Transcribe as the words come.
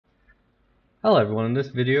Hello everyone, in this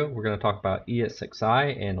video we're going to talk about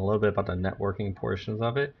ESXi and a little bit about the networking portions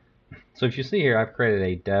of it. So if you see here, I've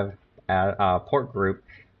created a port group,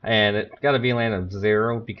 and it's got a VLAN of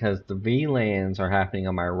 0 because the VLANs are happening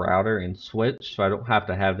on my router and switch, so I don't have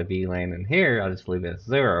to have the VLAN in here, I just leave it as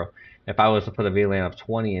 0. If I was to put a VLAN of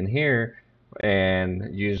 20 in here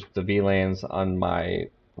and use the VLANs on my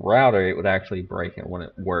router, it would actually break and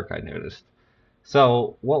wouldn't work, I noticed.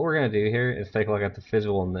 So what we're going to do here is take a look at the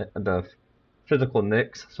physical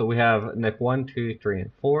NICs. So we have NIC 1, 2, 3,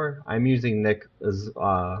 and 4. I'm using NIC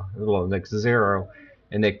NIC 0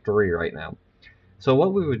 and NIC 3 right now. So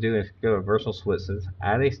what we would do is go to virtual switches,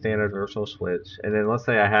 add a standard virtual switch, and then let's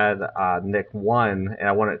say I had NIC 1 and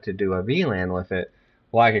I wanted to do a VLAN with it.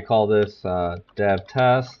 Well, I could call this dev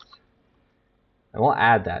test, and we'll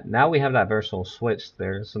add that. Now we have that virtual switch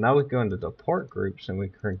there. So now we go into the port groups and we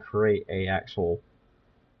can create a actual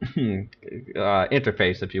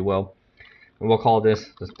interface, if you will. And we'll call this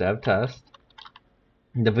just dev test.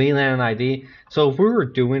 The VLAN ID. So if we were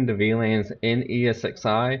doing the VLANs in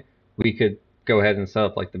ESXi, we could go ahead and set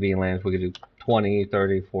up like the VLANs. We could do 20,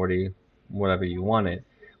 30, 40, whatever you wanted.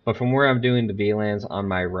 But from where I'm doing the VLANs on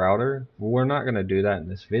my router, we're not going to do that in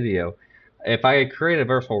this video. If I create a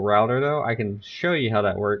virtual router though, I can show you how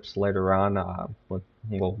that works later on.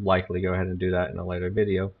 We'll likely go ahead and do that in a later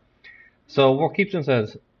video. So we'll keep this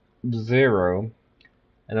as 0,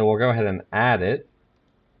 and then we'll go ahead and add it.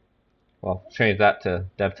 Well, change that to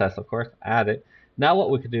dev test, of course, add it. Now what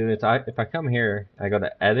we could do is if I come here and I go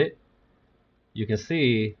to edit, you can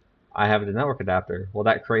see I have the network adapter. Well,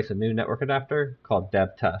 that creates a new network adapter called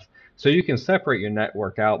dev test. So you can separate your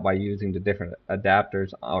network out by using the different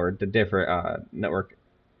adapters or the different network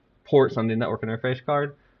ports on the network interface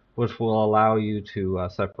card, which will allow you to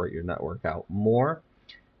separate your network out more.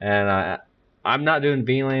 And I'm not doing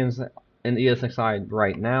VLANs in ESXi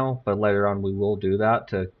right now, but later on we will do that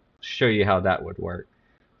to show you how that would work.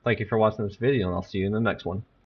 Thank you for watching this video, and I'll see you in the next one.